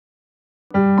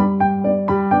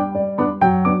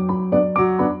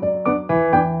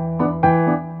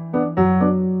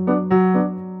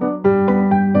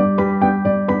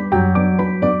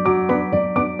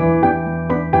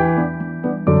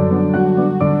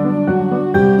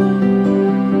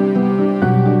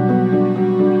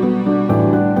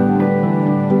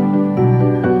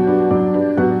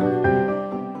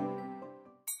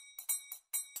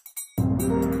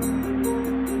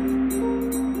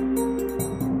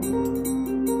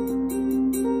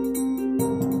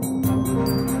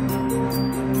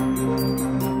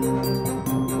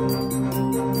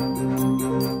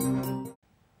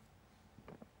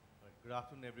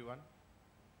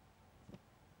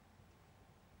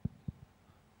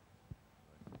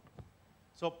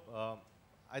So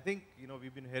I think,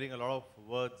 we've been hearing a lot of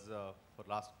words for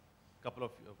last couple of,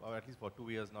 or at least for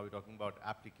 2 years now. We're talking about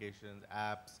applications,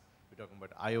 apps, we're talking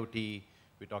about IoT,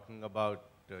 we're talking about,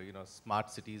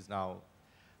 smart cities now.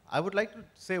 I would like to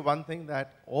say one thing,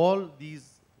 that all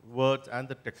these words and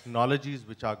the technologies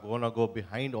which are going to go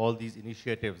behind all these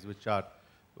initiatives, which are,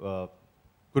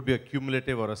 could be a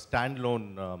cumulative or a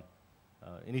standalone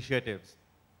initiatives,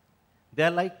 they're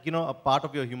like, a part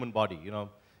of your human body.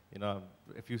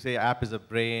 If you say app is a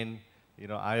brain,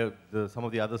 some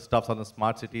of the other stuffs on the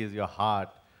smart city is your heart.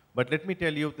 But let me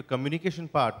tell you, the communication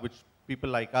part, which people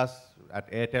like us at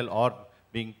Airtel, or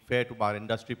being fair to our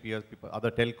industry peers,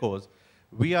 other telcos,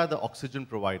 we are the oxygen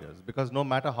providers. Because no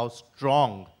matter how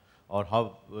strong or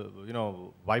how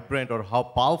vibrant or how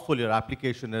powerful your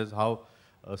application is, how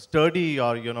sturdy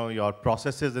your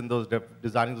processes in those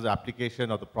designing those application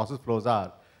or the process flows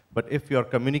are, but if your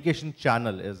communication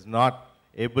channel is not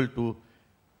able to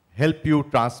help you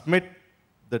transmit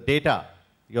the data,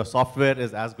 your software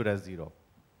is as good as zero.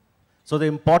 So the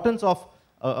importance of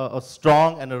a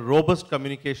strong and a robust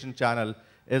communication channel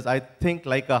is, I think,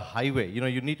 like a highway.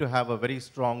 You need to have a very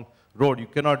strong road. You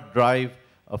cannot drive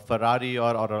a Ferrari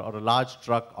or a large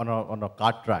truck on a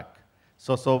cart track.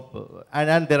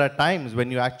 And there are times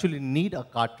when you actually need a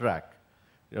cart track,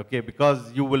 okay,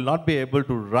 because you will not be able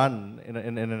to run in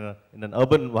an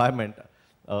urban environment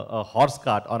a horse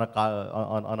cart on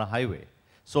a highway.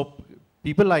 So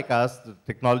people like us, the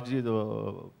technology,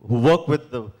 who work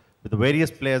with the various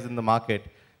players in the market,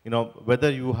 whether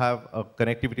you have a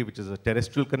connectivity which is a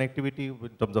terrestrial connectivity in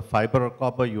terms of fiber or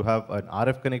copper, you have an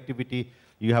RF connectivity,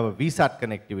 you have a VSAT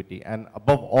connectivity, and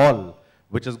above all,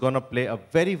 which is going to play a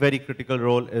very, very critical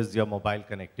role, is your mobile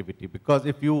connectivity. Because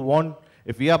if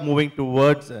we are moving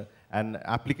towards an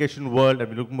application world and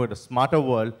we're looking at a smarter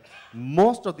world,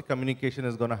 most of the communication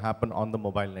is going to happen on the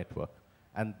mobile network.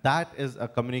 And that is a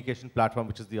communication platform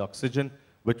which is the oxygen,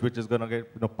 which is going to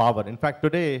get power. In fact,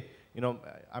 today,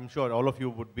 I'm sure all of you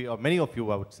would be, or many of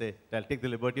you, I would say, I'll take the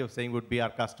liberty of saying, would be our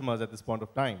customers at this point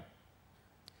of time.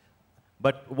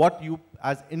 But what you,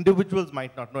 as individuals,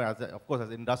 might not know, of course,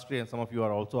 as industry, and some of you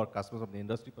are also our customers from the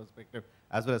industry perspective,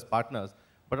 as well as partners,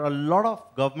 but a lot of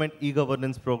government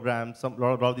e-governance programs, a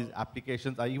lot of these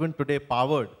applications are even today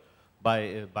powered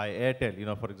by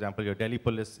Airtel. For example, your Delhi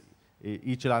Police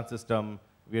e-challan system.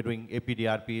 We are doing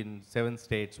APDRP in 7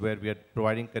 states, where we are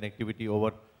providing connectivity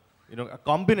over a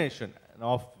combination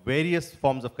of various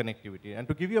forms of connectivity. And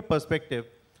to give you a perspective,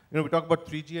 we talk about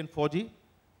 3G and 4G.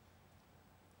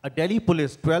 A Delhi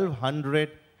Police,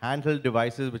 1,200 handheld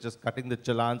devices, which is cutting the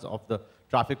challans of the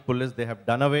traffic police. They have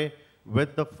done away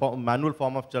with the manual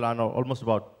form of challan almost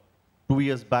about 2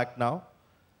 years back now.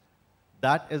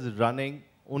 That is running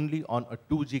only on a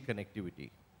 2G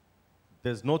connectivity.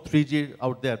 There's no 3G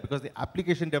out there because the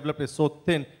application developed is so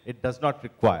thin, it does not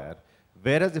require.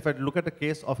 Whereas if I look at the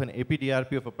case of an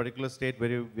APDRP of a particular state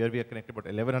where we are connected about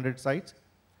 1,100 sites,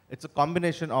 it's a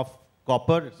combination of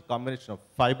copper, it's a combination of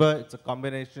fiber, it's a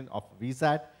combination of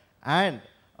VSAT and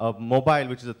a mobile,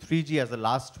 which is a 3G as a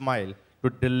last mile, to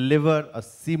deliver a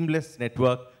seamless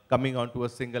network coming onto a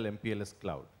single MPLS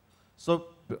cloud. So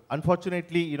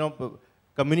unfortunately,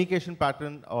 communication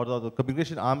pattern or the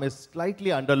communication arm is slightly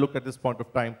underlooked at this point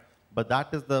of time, but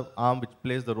that is the arm which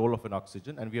plays the role of an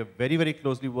oxygen, and we are very, very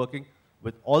closely working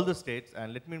with all the states.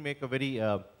 And let me make a very,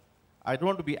 I don't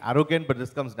want to be arrogant, but this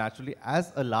comes naturally.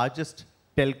 As a largest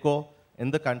telco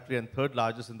in the country and 3rd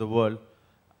largest in the world,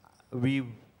 we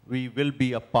will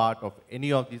be a part of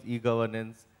any of these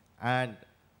e-governance and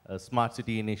smart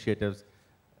city initiatives.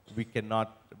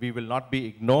 We will not be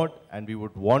ignored, and we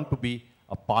would want to be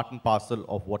a part and parcel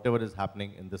of whatever is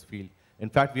happening in this field. In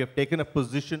fact, we have taken a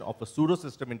position of a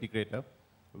pseudo-system integrator,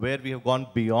 where we have gone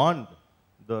beyond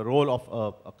the role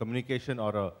of a communication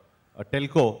or a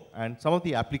telco, and some of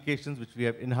the applications which we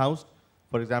have in-housed,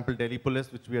 for example, Delhi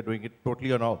Police, which we are doing it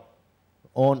totally on our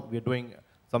own. We are doing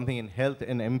something in health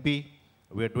in MP.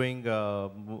 We are doing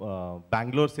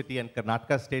Bangalore City and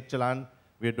Karnataka State Challan.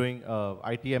 We are doing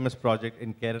ITMS project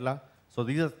in Kerala. So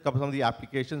these are some of the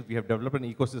applications. We have developed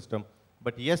an ecosystem.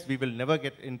 But yes, we will never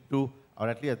get into, or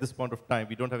at least at this point of time,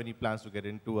 we don't have any plans to get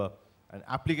into an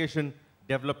application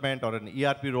development or an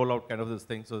ERP rollout kind of this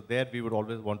thing. So there we would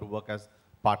always want to work as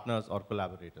partners or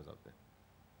collaborators out there.